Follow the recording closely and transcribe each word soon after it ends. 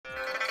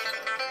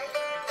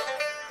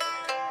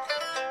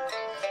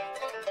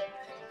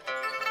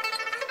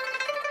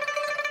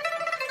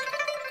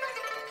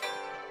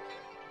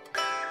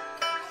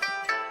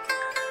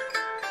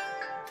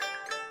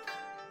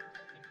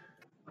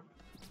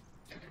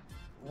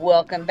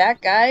Welcome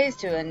back, guys,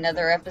 to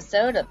another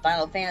episode of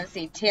Final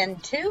Fantasy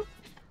X-2.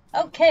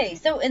 Okay,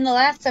 so in the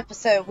last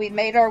episode, we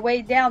made our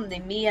way down the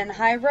Mian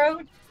High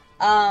Road,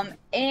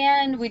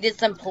 and we did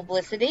some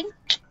publicity,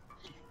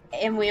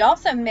 and we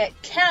also met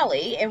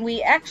Cali, and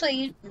we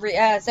actually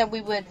said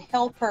we would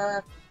help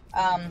her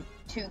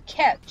to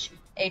catch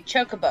a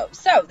chocobo.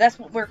 So that's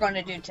what we're going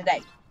to do today.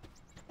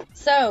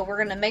 So we're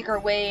going to make our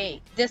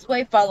way this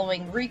way,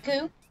 following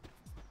Riku.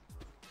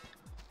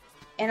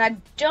 And I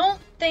don't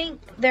think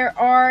there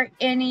are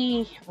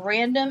any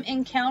random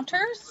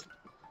encounters.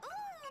 Ooh,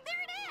 there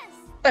it is.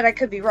 But I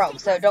could be wrong,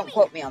 so don't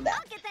quote me on that.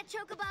 I'll get that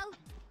chocobo.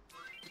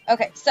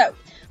 Okay, so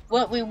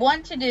what we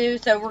want to do,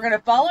 so we're going to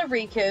follow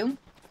Riku.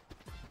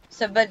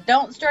 So, but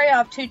don't stray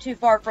off too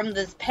far from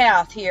this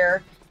path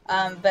here.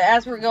 But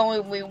as we're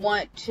going, we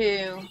want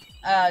to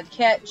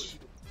catch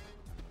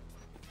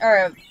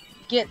or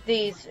get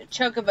these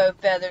chocobo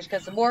feathers,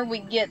 because the more we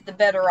get, the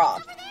better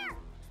off.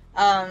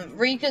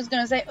 Riku's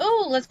going to say,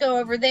 oh, let's go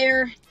over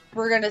there.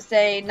 We're going to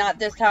say, not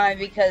this time,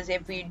 because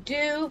if we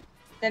do,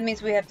 that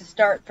means we have to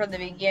start from the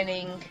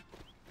beginning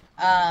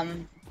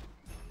all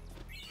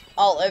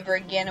over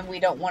again, and we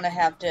don't want to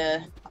have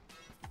to...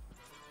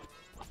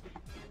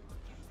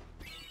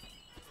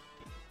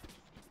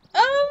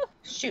 Oh,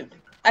 shoot.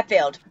 I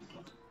failed.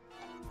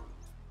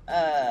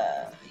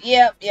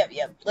 Yep.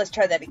 Let's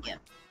try that again.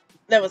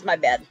 That was my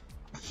bad.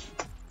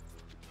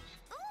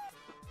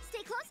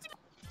 Stay close to me.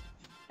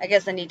 I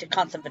guess I need to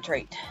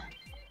concentrate.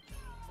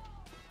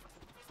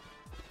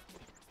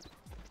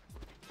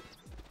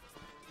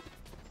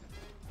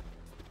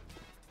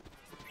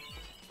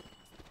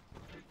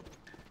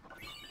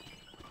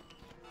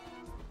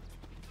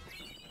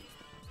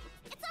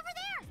 It's over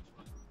there.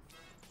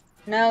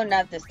 No,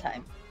 not this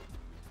time.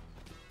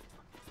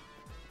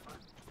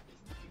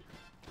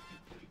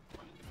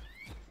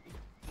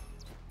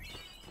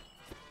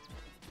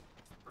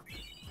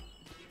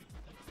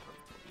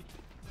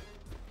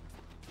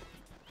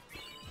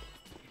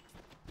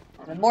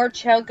 The more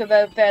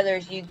chocobo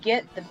feathers you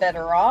get, the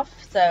better off.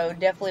 So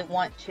definitely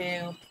want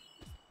to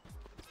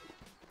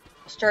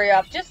stray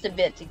off just a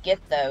bit to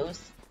get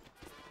those.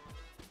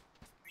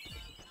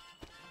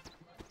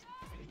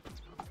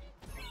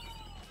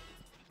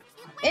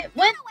 It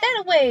went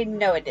that way.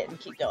 No, it didn't.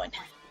 Keep going.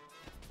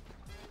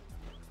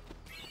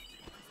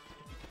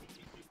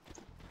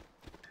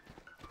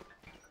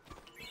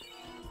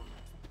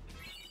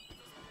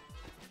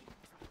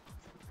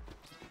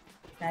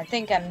 I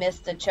think I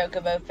missed the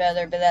chocobo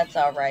feather, but that's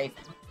alright.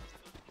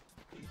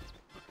 It's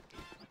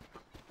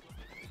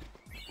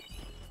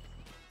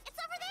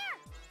over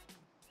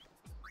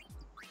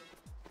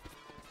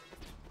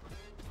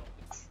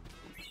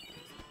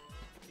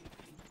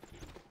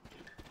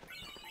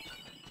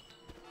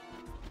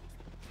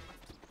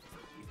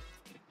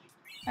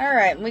there.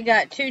 Alright, we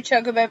got 2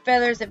 chocobo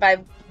feathers. If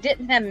I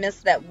didn't have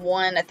missed that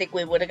one, I think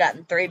we would have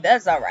gotten 3, but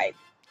that's alright.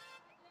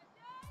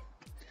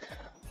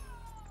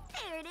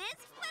 There it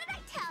is. What did I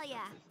tell ya?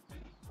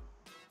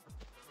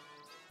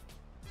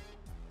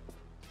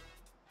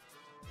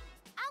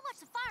 I'll watch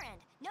the far end.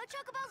 No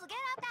chocobos will get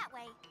out that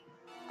way.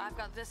 I've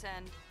got this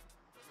end.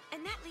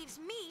 And that leaves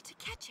me to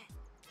catch it.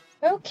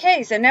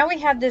 Okay, so now we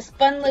have this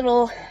fun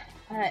little,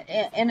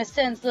 in a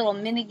sense, little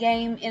mini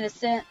game, in a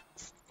sense,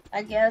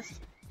 I guess,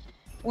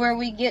 where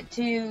we get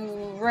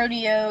to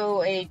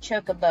rodeo a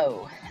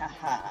chocobo.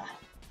 Haha,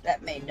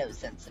 that made no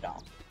sense at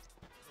all.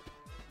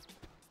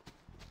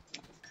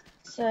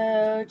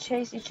 So,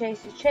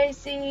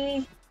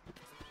 chasey.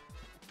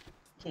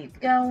 Keep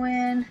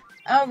going.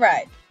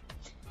 Alright.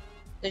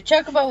 The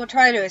chocobo will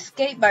try to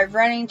escape by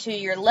running to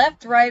your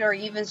left, right, or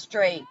even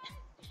straight.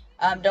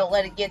 Don't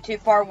let it get too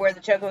far. Wear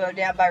the chocobo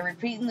down by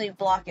repeatedly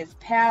block its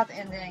path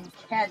and then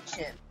catch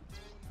it.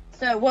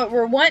 So what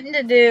we're wanting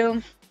to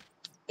do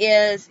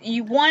is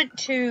you want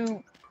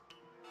to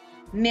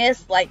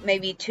miss like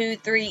maybe 2,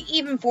 3,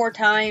 even 4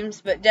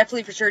 times, but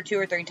definitely for sure 2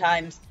 or 3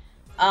 times.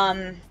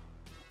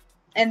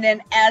 And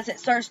then as it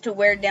starts to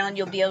wear down,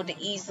 you'll be able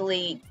to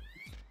easily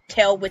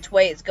tell which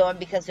way it's going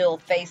because it'll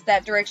face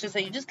that direction. So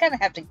you just kind of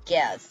have to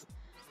guess.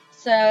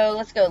 So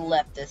let's go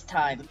left this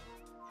time.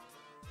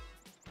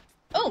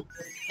 Oh,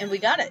 and we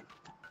got it.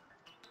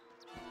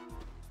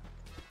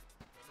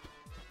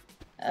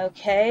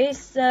 Okay,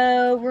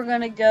 so we're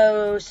going to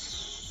go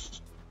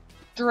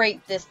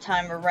straight this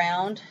time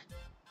around.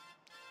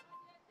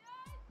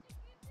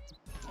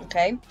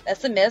 Okay,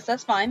 that's a miss.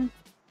 That's fine.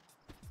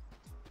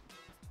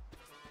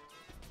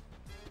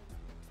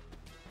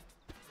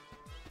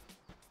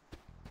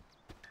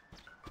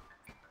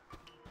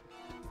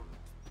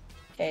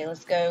 Okay,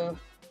 let's go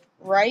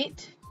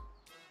right.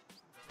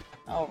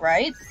 All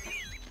right.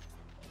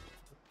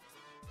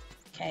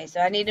 Okay, so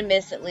I need to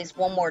miss at least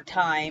one more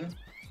time.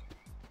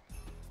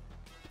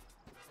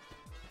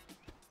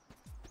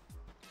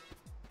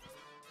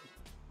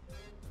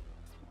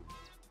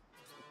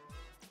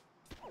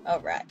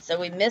 Alright, so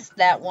we missed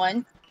that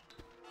one.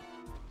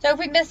 So if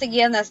we miss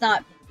again,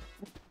 that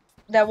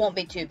won't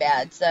be too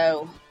bad,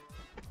 so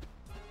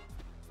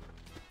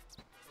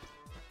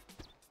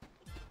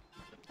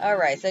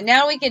Alright, so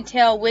now we can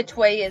tell which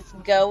way it's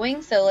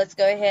going. So let's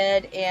go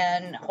ahead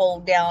and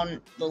hold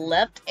down the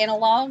left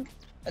analog,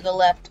 or the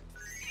left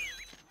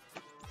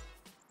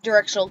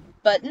directional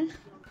button.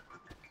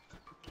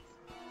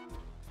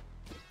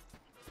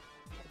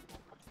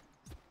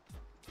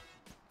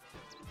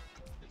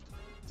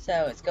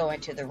 So it's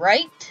going to the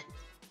right.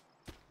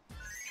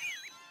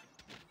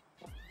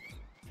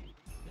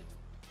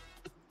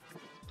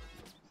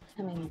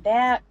 Coming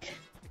back.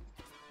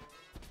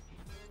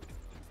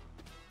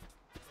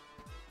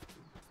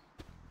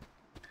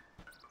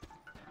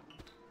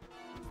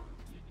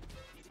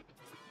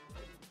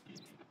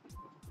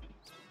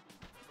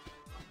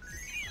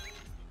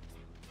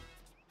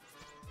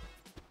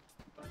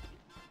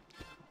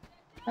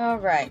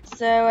 Alright,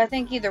 so I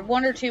think either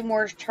 1 or 2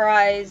 more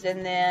tries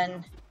and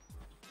then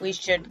we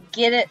should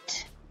get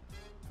it.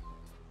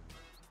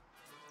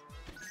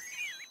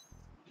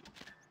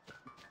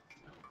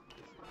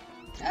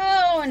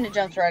 Oh, and it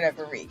jumps right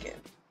over Riku.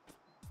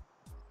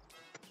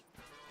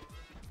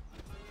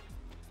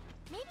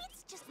 Maybe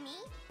it's just me,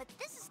 but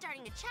this is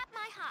starting to chap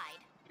my hide.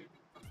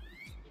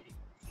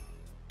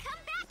 Come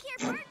back here,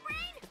 bird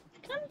brain!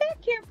 Come back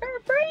here,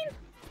 bird brain!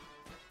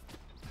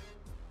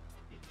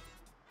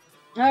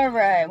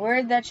 Alright,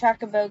 where'd that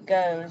chocobo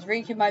go?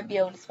 Riku might be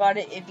able to spot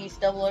it if you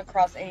stumble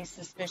across any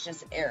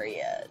suspicious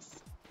areas.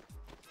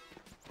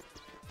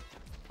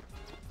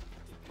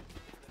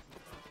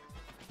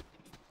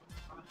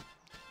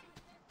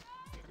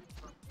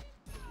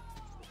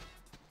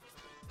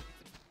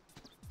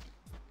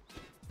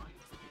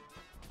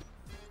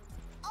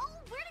 Oh,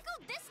 where'd it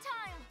go this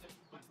time?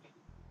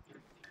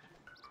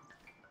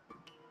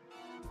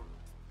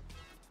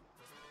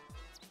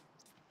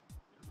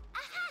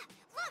 Aha!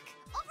 Look!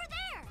 Over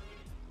there!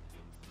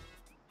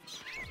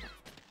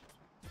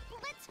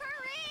 Let's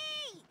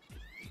hurry!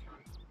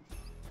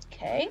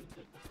 Okay.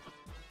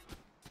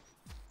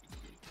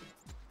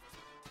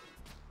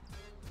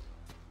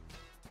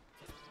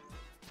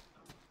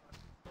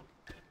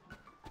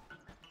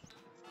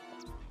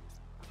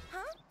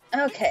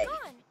 Huh? Okay.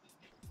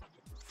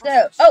 It's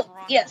gone. So, oh,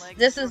 yes,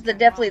 this is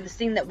definitely the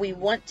scene that we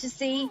want to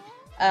see.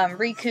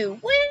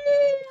 Riku way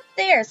up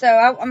there. So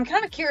I'm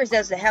kind of curious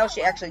as to how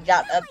she actually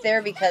got up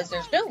there because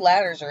there's no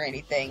ladders or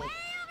anything. Way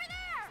over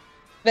there!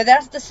 But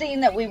that's the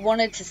scene that we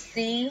wanted to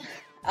see.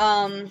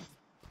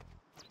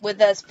 With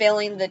us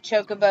failing the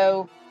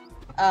chocobo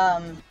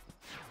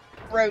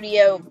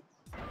rodeo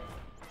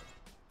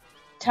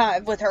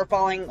time with her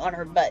falling on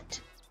her butt.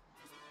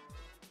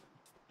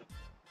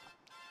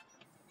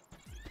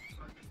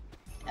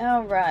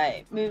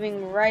 Alright,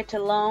 moving right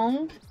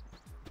along.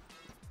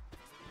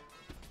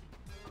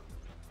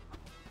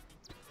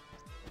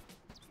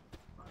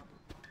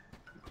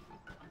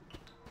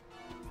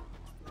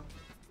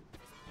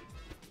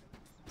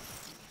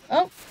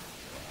 Oh.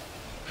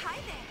 Hi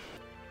there.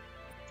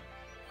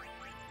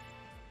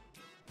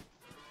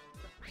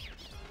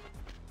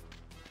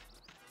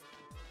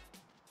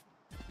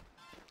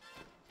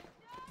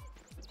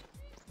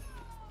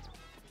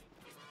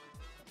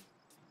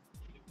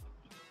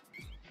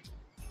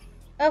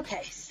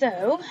 Okay,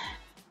 so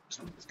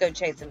let's go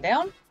chase him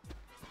down.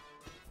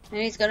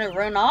 And he's gonna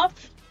run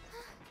off.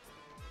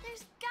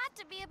 There's got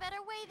to be a better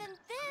way than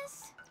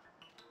this.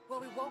 Well,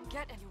 we won't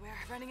get anywhere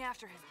running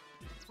after him.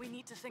 We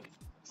need to think.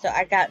 So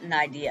I got an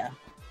idea.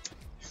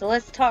 So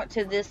let's talk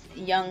to this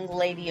young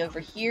lady over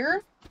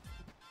here.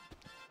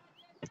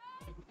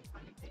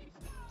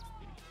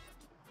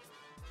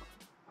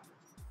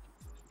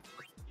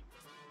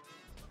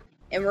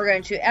 And we're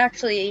going to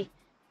actually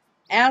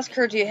ask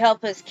her to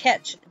help us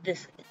catch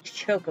this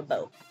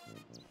chocobo.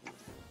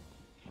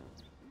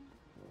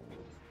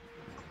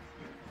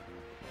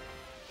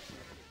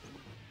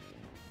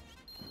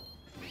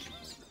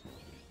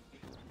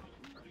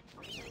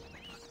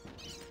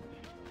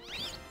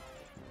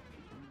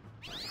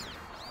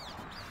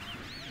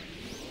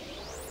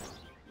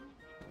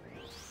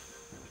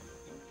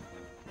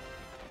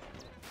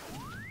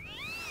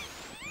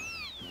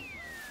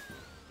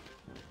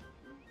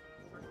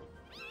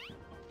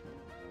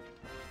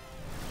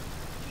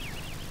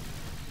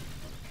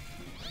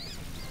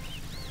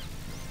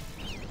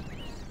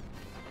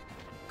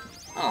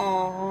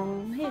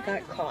 Oh, he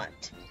got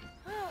caught.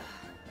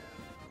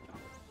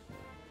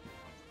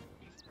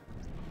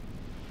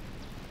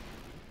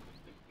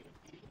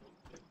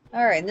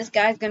 Alright, and this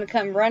guy's gonna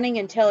come running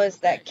and tell us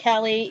that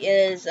Cali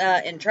is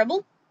in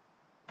trouble.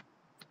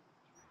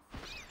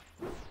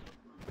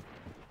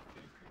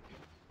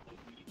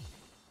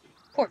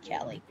 Poor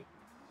Cali.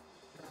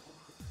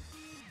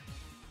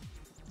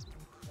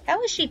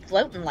 How is she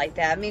floating like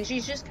that? I mean,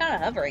 she's just kind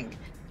of hovering.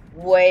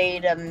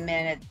 Wait a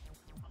minute.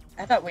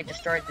 I thought we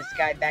destroyed this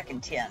guy back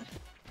in 10.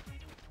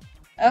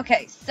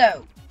 Okay,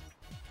 so.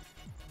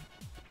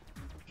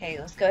 Okay,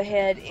 let's go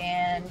ahead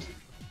and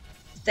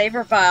save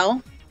our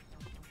file.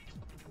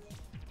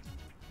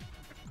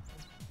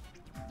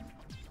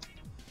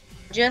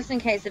 Just in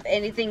case if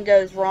anything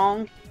goes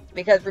wrong.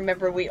 Because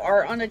remember, we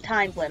are on a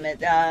time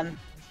limit.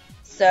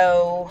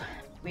 So,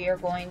 we are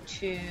going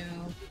to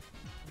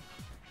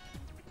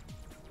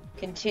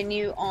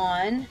Continue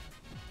on.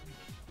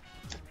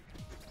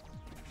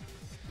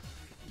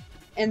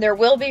 And there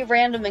will be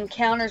random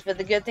encounters, but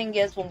the good thing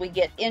is when we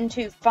get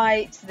into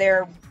fights,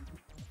 the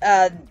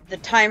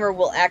timer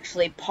will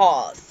actually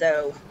pause,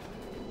 so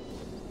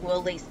we'll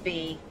at least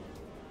be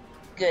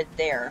good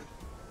there.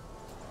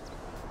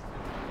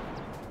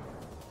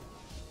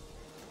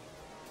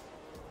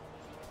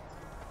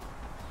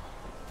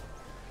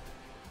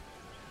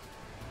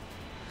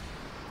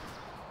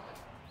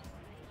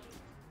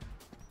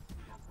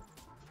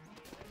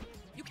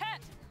 You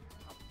can't.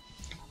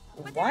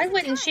 Why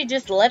wouldn't she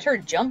just let her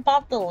jump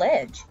off the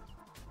ledge?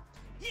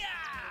 Yeah.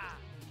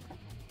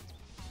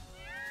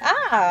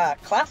 Ah,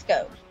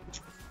 Clasco.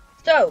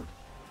 So,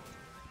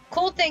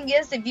 cool thing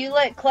is, if you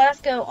let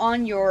Clasco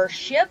on your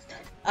ship,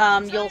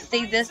 you'll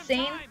see this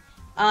scene,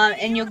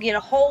 and you'll get a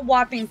whole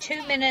whopping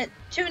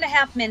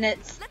 2.5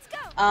 minutes,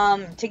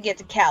 to get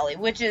to Cali,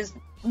 which is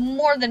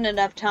more than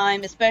enough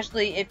time,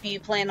 especially if you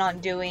plan on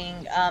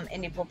doing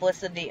any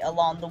publicity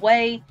along the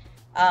way.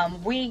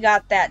 We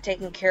got that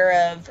taken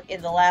care of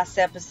in the last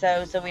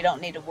episode, so we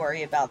don't need to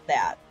worry about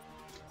that.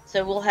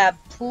 So we'll have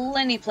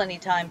plenty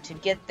time to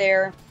get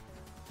there.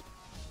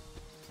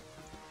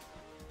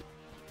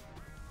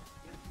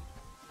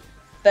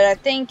 But I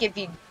think if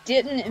you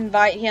didn't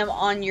invite him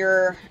on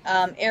your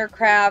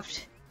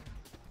aircraft,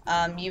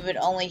 you would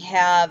only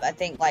have, I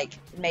think, like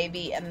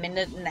maybe 1.5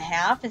 minutes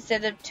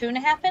instead of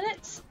 2.5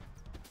 minutes.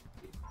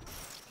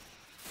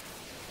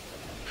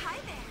 Hi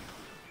there.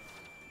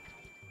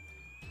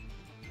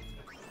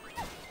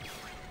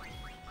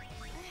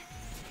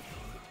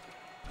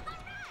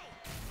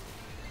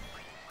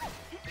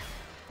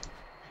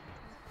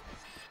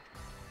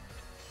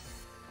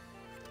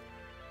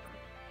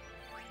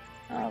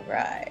 All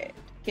right,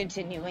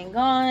 continuing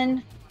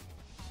on.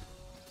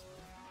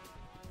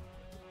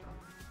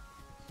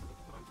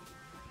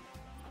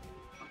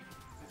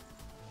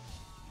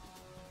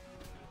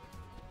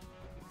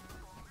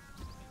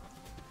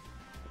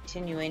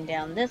 Continuing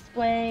down this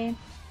way.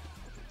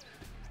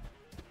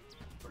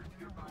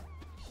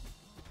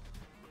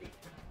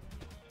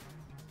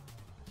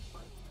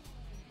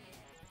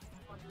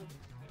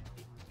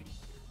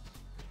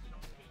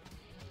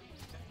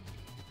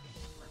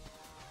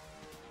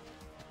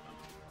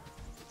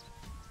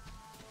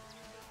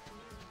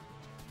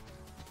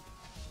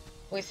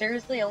 We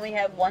seriously only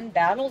had one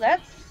battle?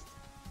 That's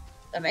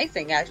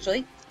amazing,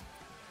 actually.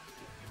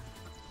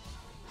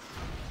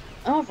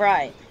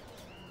 Alright.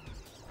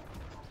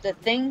 The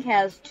thing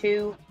has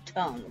 2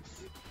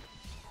 tongues.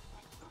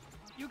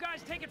 You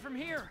guys take it from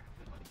here.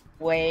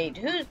 Wait,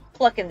 who's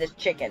plucking this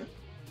chicken?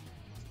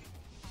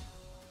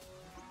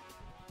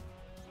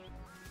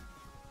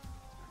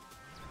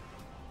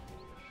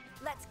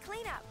 Let's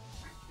clean up.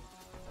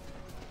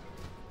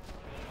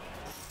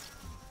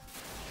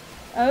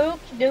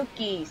 Okie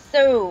dokie.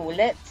 So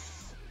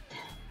let's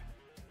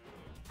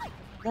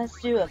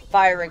do a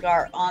fire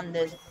regard on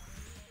this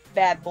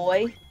bad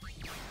boy.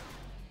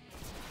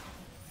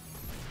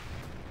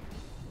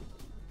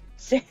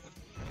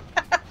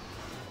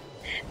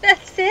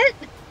 That's it?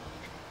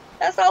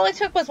 That's all it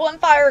took was 1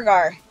 fire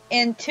regard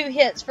and 2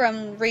 hits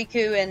from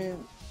Riku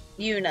and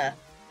Yuna.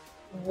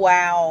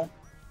 Wow.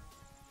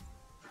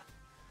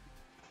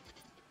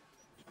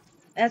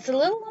 That's a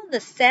little on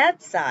the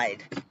sad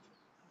side.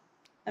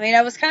 I mean,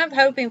 I was kind of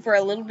hoping for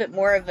a little bit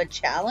more of a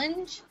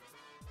challenge.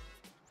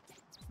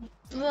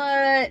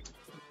 But,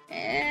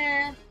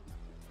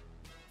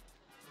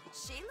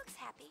 She looks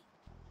happy.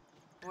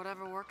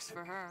 Whatever works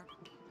for her.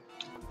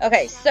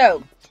 Okay,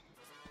 so,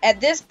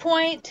 at this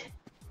point,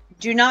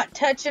 do not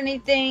touch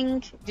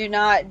anything. Do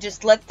not,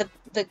 just let the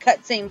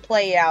cutscene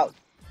play out.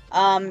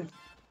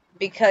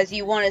 Because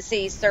you want to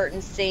see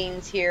certain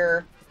scenes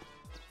here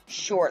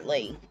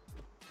shortly.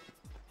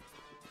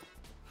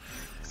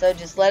 So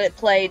just let it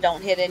play.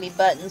 Don't hit any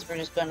buttons. We're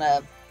just going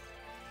to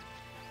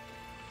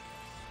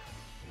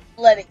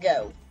let it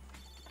go.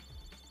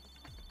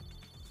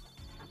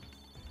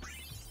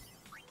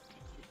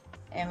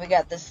 And we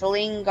got the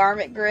Celine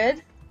garment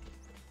grid.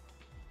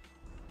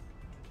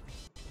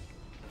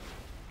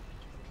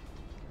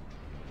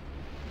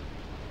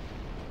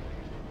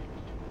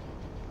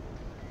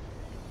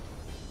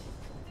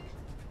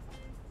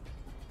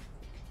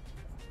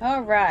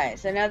 Alright,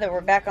 so now that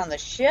we're back on the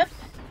ship,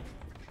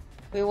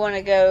 we want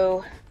to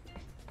go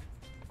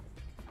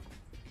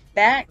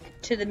back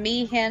to the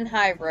Mihen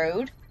High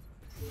Road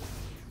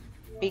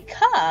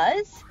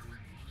because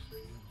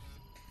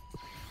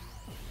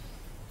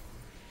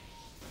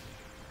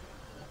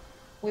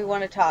we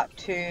want to talk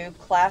to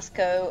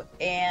Clasco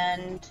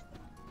and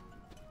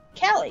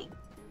Cali.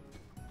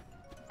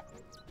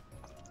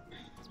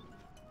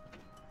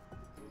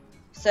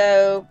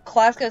 So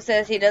Clasco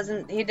says he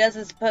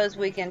doesn't suppose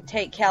we can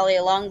take Cali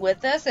along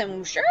with us,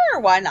 and sure,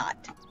 why not?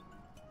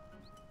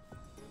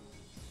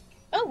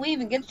 Oh, we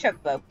even get a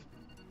chocobo.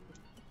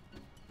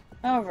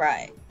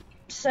 Alright,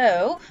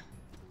 so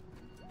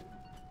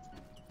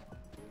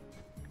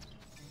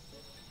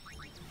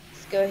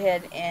let's go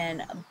ahead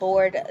and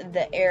board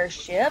the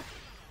airship,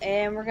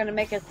 and we're going to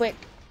make a quick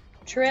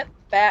trip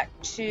back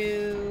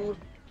to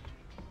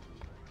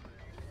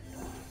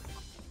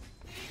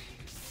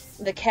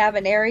the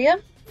cabin area.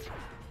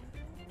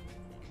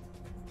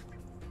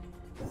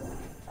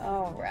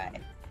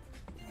 Alright.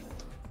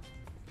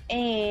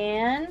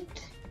 And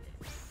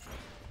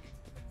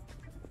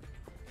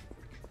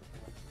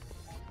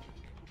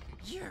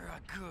you're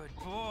a good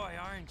boy,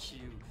 aren't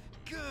you?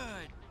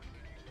 Good.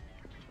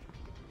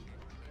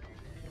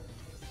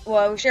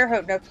 well, we sure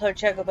hope no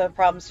chocobo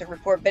problems to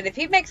report, but if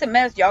he makes a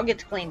mess, y'all get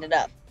to clean it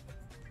up.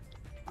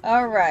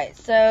 Alright,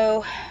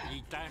 so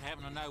You don't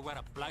happen to know what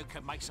a bloke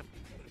that makes a...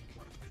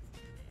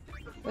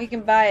 we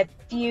can buy a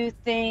few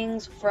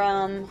things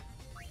from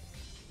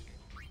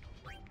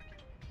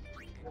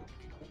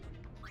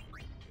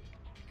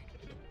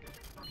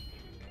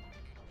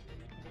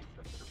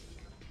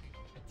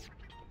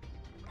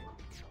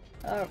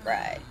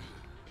alright.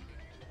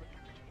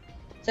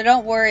 So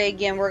don't worry,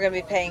 again, we're going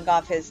to be paying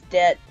off his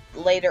debt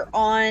later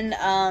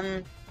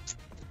on.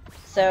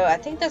 So I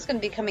think that's going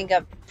to be coming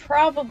up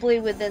probably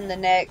within the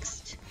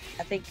next,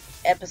 I think,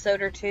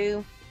 episode or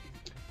two.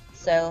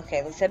 So,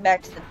 okay, let's head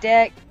back to the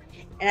deck.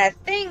 And I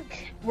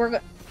think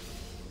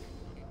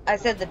I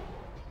said the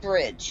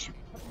bridge,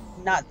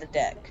 not the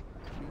deck.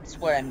 That's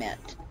what I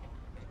meant.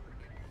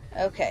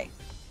 Okay,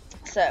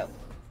 so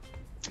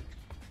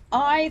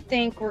I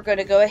think we're going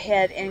to go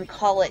ahead and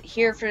call it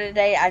here for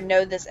today. I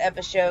know this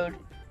episode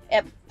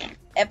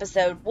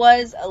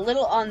was a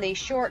little on the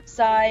short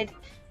side,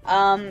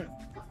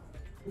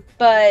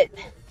 but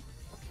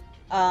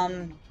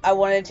I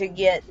wanted to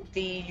get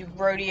the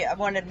rodeo. I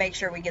wanted to make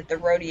sure we get the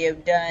rodeo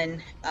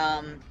done.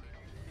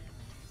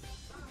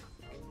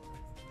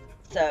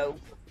 So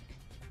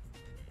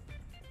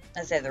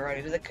I say the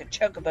rodeo, the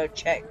chocobo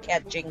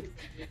catching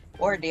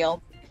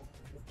ordeal.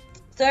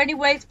 So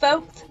anyways,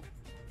 folks,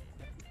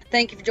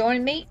 thank you for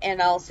joining me,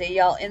 and I'll see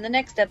y'all in the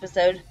next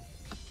episode.